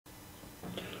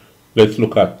Let's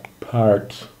look at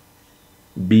part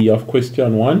B of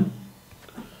question 1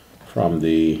 from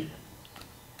the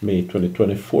May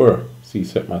 2024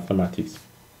 CSEC Mathematics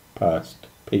past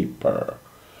paper.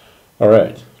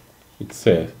 Alright, it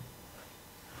says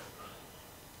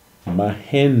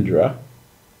Mahendra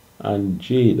and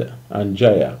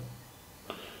Jaya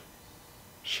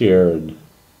shared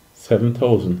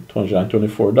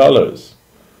 $7,224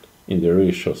 in the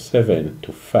ratio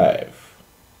 7:5.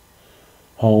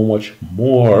 How much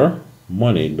more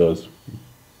money does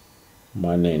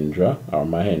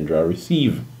Mahendra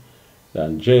receive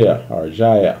than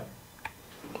Jaya?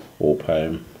 Hope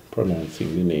I'm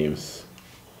pronouncing the names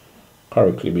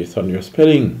correctly based on your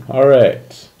spelling.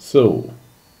 Alright, so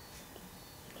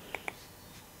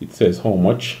it says how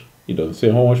much. It doesn't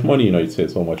say how much money, it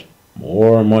says how much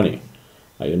more money.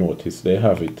 Now you notice they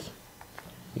have it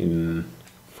in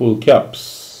full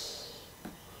caps,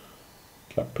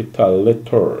 capital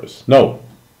letters. Now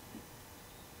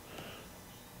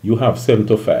you have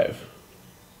 7:5.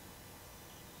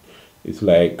 It's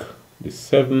like the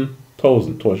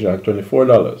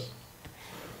 $7,224.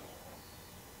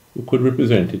 You could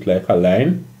represent it like a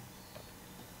line,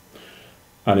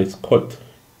 and it's cut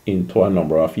into a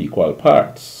number of equal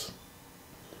parts.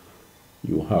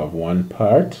 You have one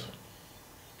part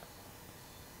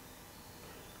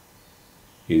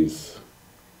is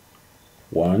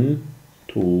 1,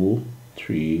 2,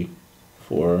 3,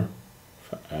 4,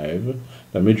 5.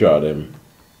 Let me draw them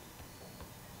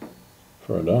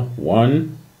further.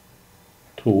 1,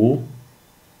 2,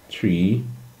 3,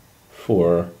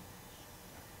 4,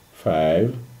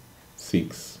 5,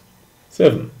 6,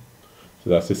 7. So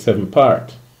that's the 7th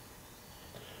part.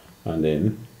 And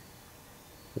then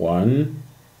 1,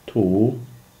 2,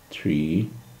 3,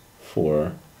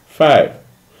 4, 5.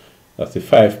 That's the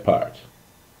 5th part.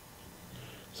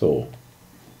 So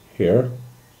here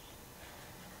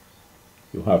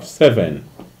you have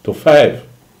 7:5.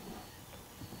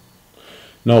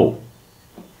 Now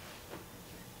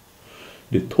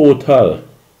the total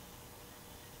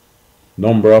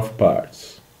number of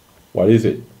parts, what is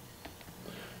it?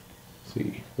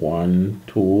 See, 1,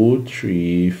 2,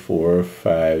 3, 4,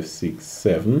 5, 6,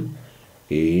 7,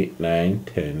 8, 9,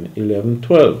 10, 11,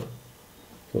 12.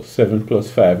 So 7 plus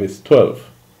 5 is 12.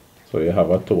 So you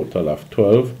have a total of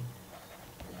 12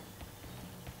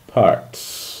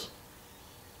 parts.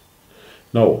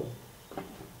 Now,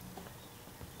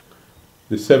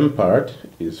 the 7th part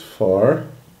is for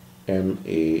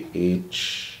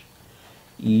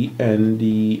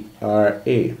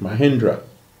Mahendra.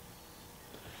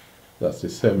 That's the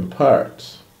 7th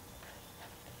part.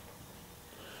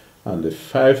 And the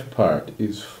 5th part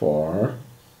is for,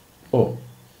 the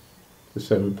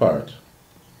 7th part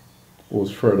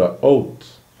goes further out.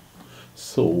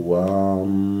 So,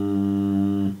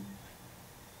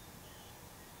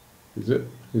 is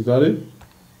that it?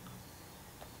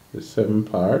 The 7th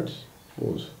part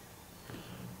goes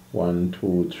 1,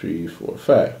 2, 3, 4,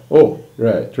 5. Oh,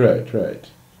 right.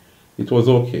 It was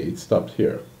okay. It stopped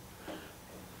here.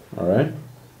 Alright.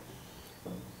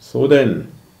 So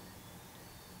then,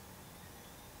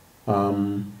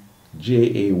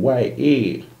 Jaya,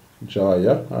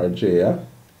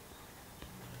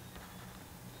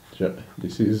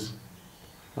 this is,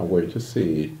 I'm going to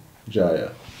say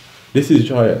Jaya. This is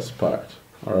Jaya's part.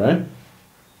 Alright.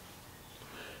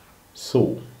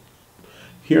 So,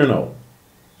 here now,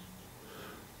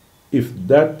 if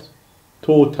that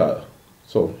total,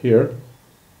 so here,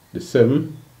 the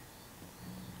 7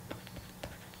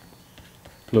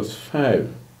 plus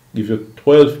 5 give you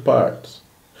 12 parts.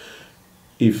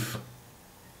 If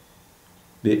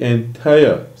the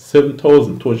entire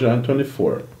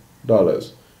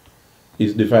 $7,224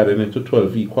 is divided into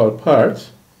 12 equal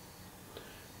parts,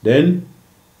 then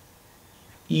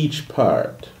each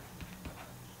part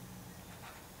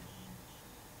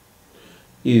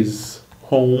is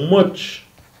how much?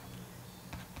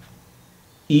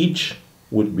 Each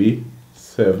would be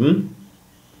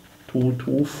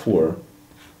 7,224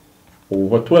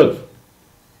 over 12.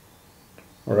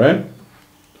 Alright?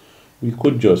 We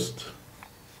could just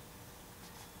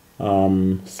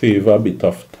save a bit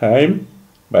of time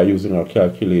by using our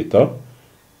calculator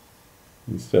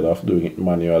instead of doing it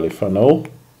manually for now.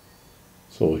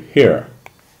 So here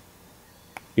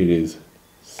it is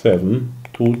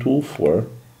 7,224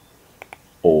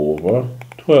 over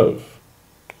 12.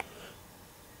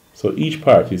 So each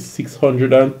part is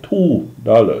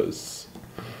 $602.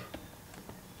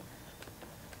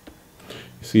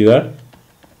 You see that?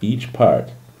 Each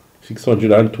part,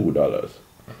 $602.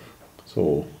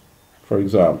 So, for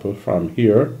example, from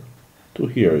here to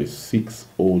here is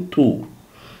 602.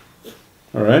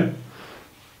 All right.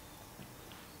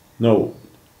 Now,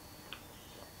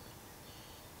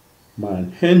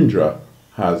 Mahendra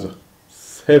has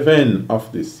 7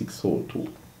 of the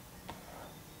 602.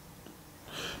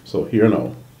 So here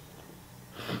now,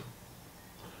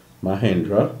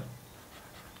 Mahendra,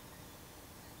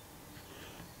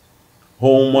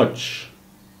 how much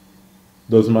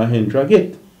does Mahendra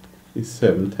get? It's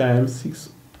 7 times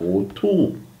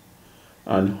 602.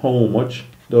 And how much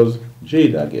does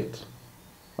Jada get?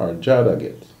 Or Jada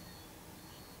get?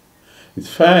 It's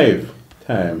 5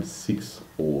 times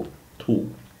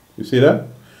 602. You see that?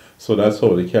 So that's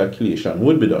how the calculation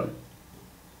would be done.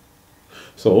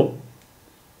 So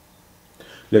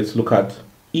let's look at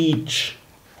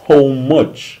how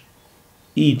much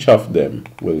each of them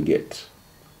will get.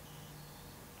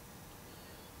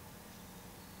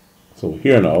 So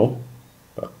here now,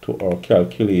 back to our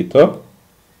calculator,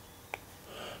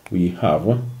 we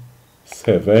have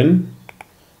 7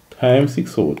 times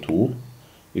 602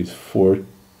 is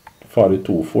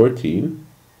 4214,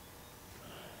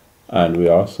 and we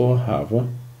also have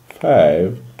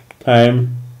 5 times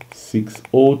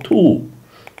 602.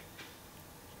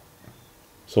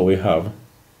 So we have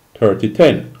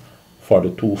 3010.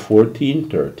 4214,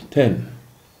 3010.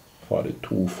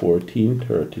 4214,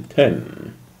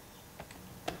 3010.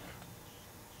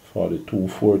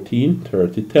 4214,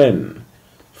 3010.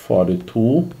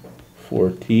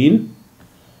 4214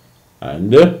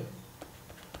 and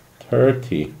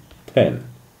 3010.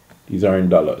 These are in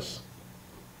dollars.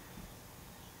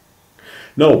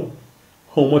 Now,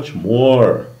 how much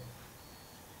more?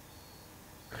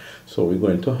 So we're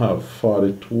going to have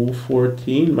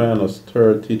 4214 minus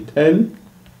 3010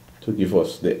 to give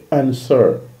us the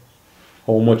answer.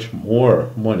 How much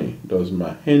more money does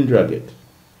Mahendra get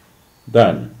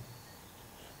than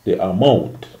the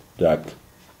amount that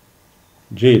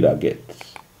Jada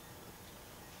gets?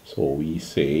 So we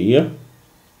say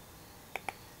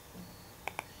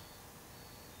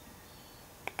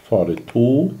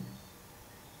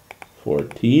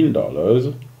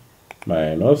 $42.14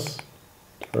 minus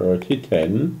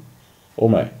 3010. Oh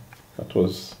my, that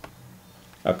was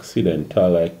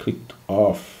accidental. I clicked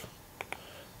off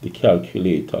the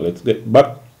calculator. Let's get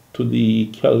back to the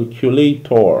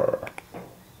calculator.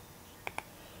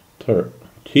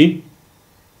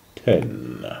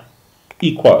 3010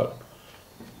 equal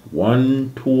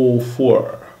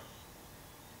 1204.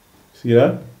 See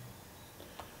that?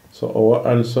 So our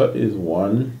answer is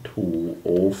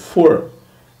 1204.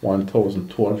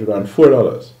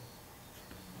 $1,204.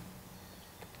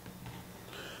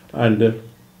 And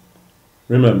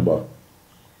remember,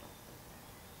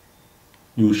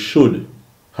 you should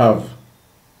have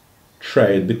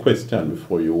tried the question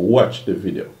before you watch the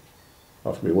video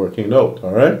of me working it out,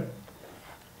 all right?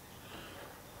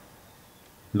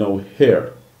 Now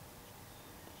here,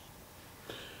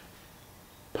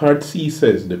 part C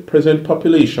says the present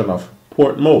population of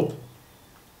Portsmouth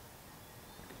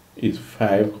is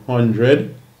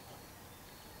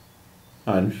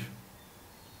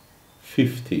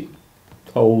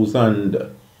 550,000.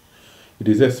 It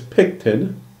is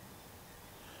expected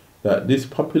that this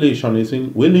population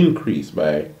will increase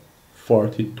by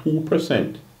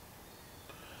 42%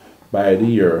 by the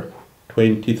year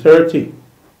 2030.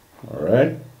 All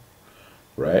right,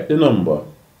 write the number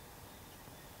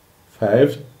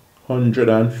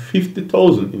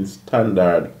 550,000 in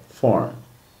standard form.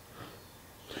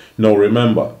 Now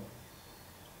remember,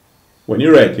 when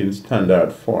you write in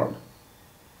standard form,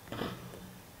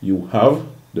 you have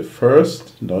the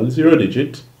first non-zero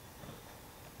digit,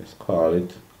 let's call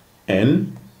it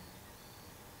n,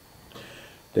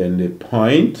 then the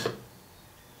point,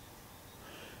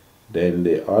 then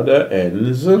the other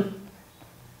n's,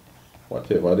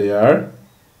 whatever they are,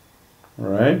 all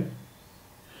right?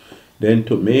 Then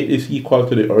to make this equal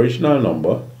to the original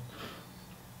number,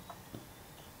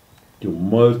 you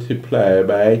multiply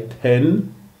by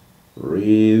 10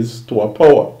 raised to a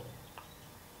power.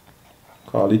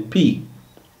 Call it p.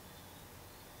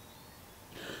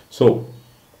 So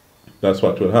that's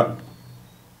what will happen.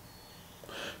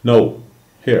 Now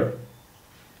here,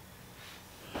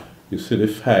 you see the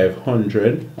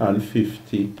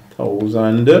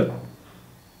 550,000.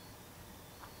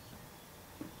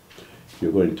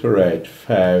 You're going to write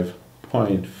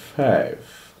 5.5.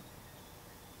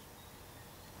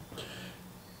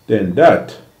 Then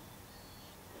that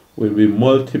will be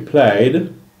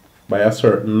multiplied by a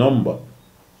certain number.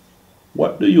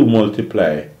 What do you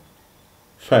multiply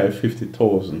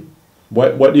 550,000?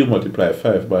 What do you multiply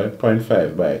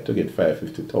 5.5 by to get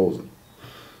 550,000?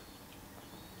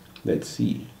 Let's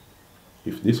see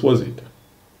if this was it.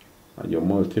 and you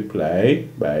multiply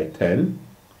by 10,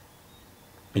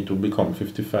 it will become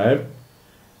 55.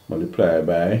 Multiply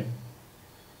by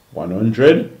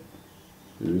 100, it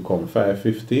will become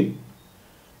 550.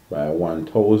 By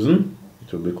 1000,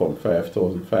 it will become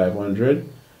 5500.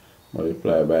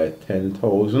 Multiply by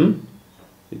 10,000,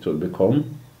 it will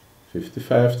become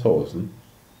 55,000.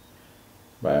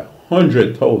 By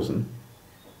 100,000,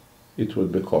 it will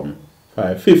become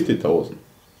 550,000.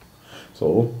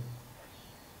 So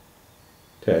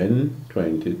 10,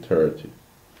 20, 30.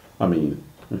 I mean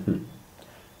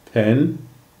 10,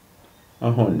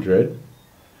 100,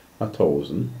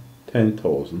 1,000,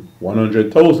 10,000,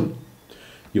 100,000.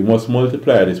 You must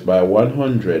multiply this by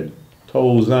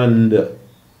 100,000.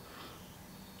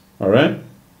 Alright?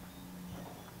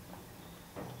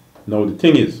 Now the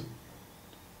thing is,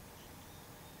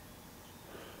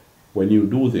 when you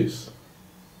do this,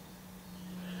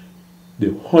 the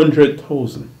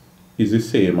 100,000 is the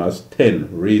same as 10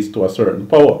 raised to a certain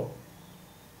power.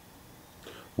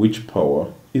 Which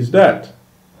power is that?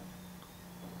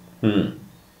 Well,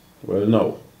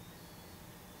 no.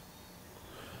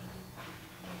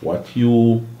 What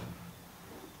you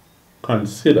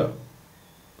consider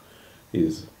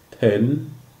is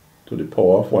 10 to the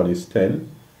power of 1 is 10,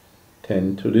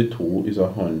 10 to the 2 is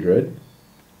 100,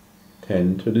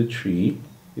 10 to the 3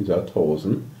 is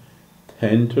 1,000,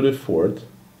 10 to the 4th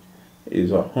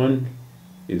is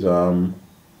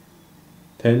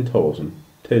 10,000,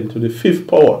 10 to the 5th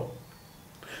power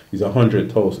is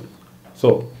 100,000.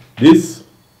 So this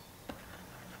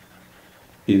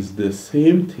is the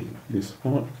same thing. This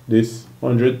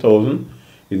 100,000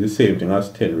 is the same thing as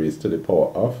 10 raised to the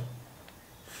power of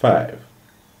 5.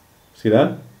 See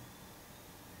that?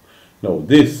 Now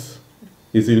this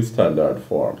is in standard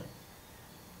form.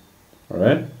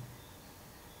 Alright?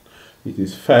 It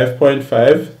is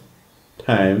 5.5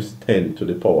 times 10 to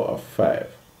the power of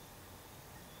 5.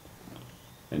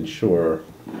 Ensure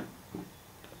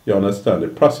you understand the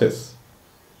process.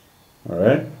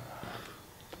 Alright?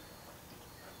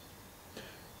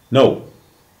 Now,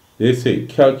 they say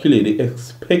calculate the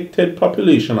expected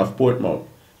population of Portsmouth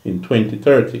in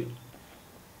 2030.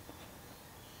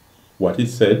 What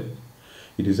is said?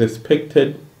 It is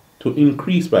expected to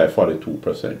increase by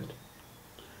 42%.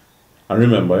 And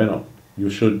remember, you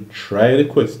should try the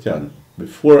question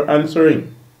before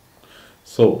answering.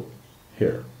 So,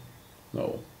 here.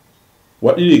 Now,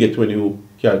 what did you get when you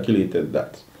calculated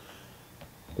that?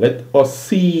 Let us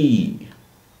see.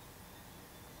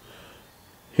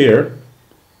 Here,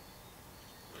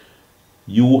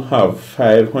 you have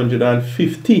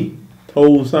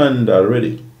 550,000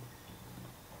 already.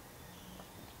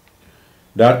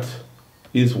 That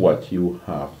is what you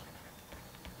have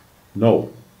now.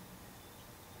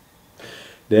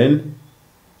 Then,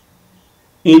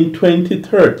 in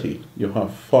 2030, you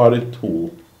have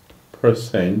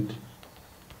 42%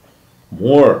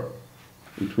 more.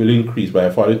 It will increase by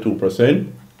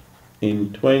 42%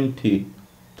 in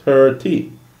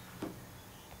 2030.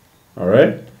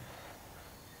 Alright?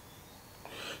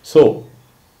 So,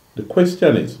 the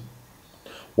question is,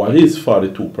 what is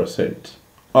 42%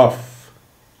 of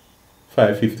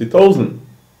 550,000?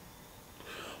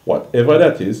 Whatever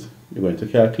that is, you're going to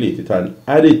calculate it and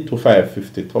add it to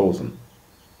 550,000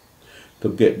 to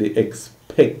get the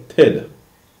expected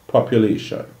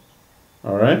population.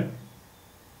 Alright?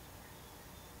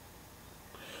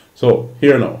 So,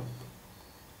 here now.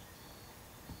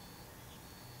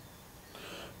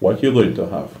 What you're going to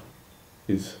have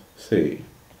is, say,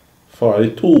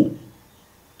 42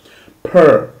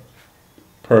 per.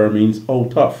 Per means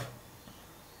out of.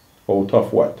 Out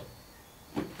of what?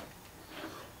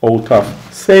 Out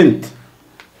of cent.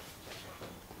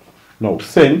 Now,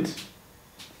 cent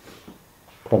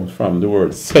comes from the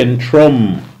word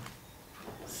centrum.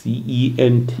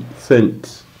 C-E-N-T,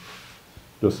 cent.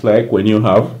 Just like when you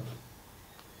have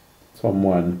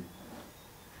someone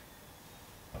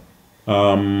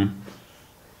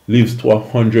lives to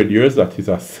 100 years, that is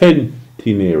a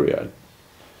centenarian.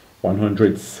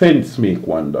 100 cents make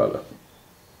 $1.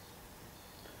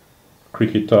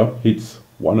 Cricketer hits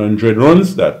 100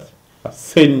 runs, that's a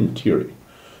century.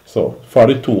 So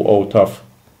 42 out of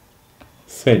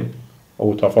cent,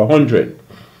 out of 100.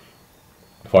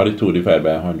 42 divided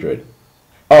by 100.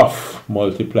 Of,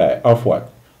 multiply, of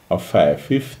what? Of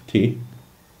 550.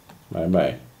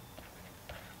 My.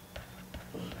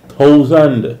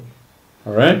 1,000.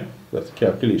 Alright? That's the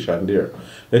calculation there.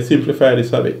 Let's simplify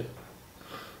this a bit.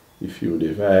 If you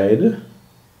divide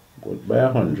both by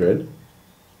 100,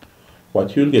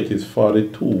 what you'll get is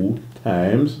 42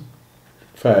 times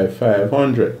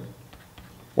 500.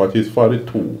 What is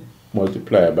 42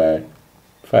 multiplied by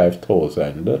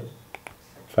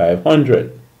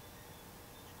 5,500.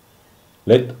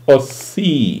 Let us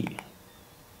see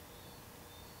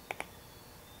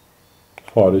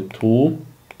 42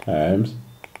 times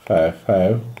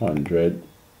 5,500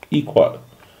 equal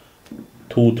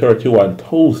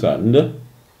 231,000.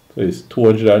 So it's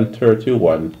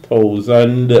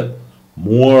 231,000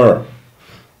 more.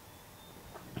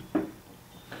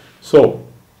 So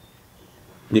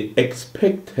the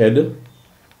expected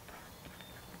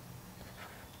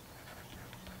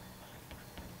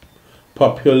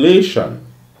population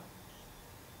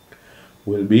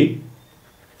will be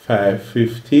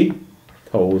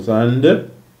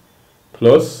 550,000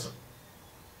 plus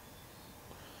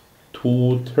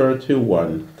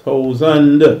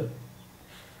 231,000,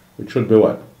 which should be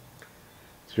what?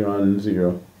 0 and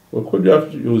 0. We could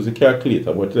have used the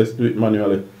calculator, but let's do it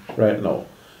manually right now.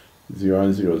 0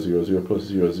 and 0, 0, 0 plus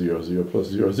 0, 0, 0 plus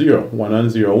 0, 0. 1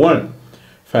 and 0, 1.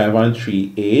 5 and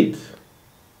 3, 8.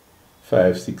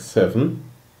 5, 6, 7.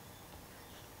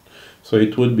 So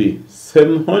it would be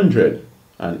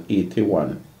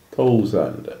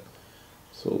 781,000.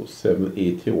 So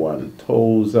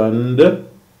 781,000.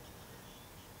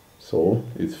 So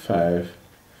it's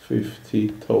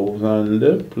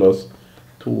 550,000 plus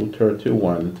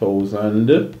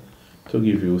 231,000 to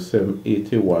give you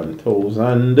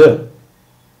 781,000.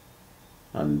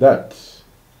 And that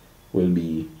will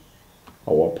be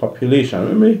our population.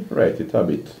 Let me write it a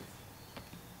bit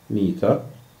neater.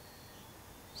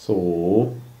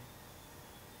 So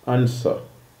answer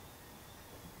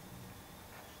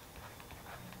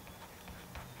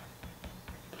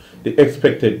the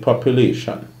expected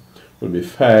population will be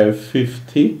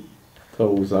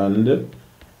 550,000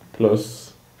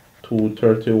 plus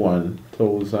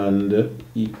 231,000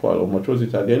 equal, how much was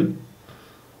it again?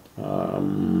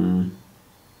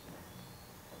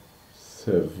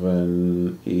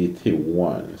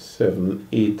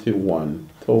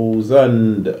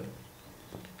 781,000.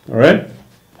 All right,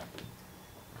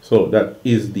 so that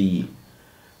is the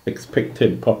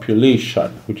expected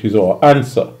population, which is our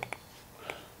answer.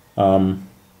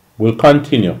 We'll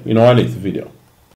continue in our next video.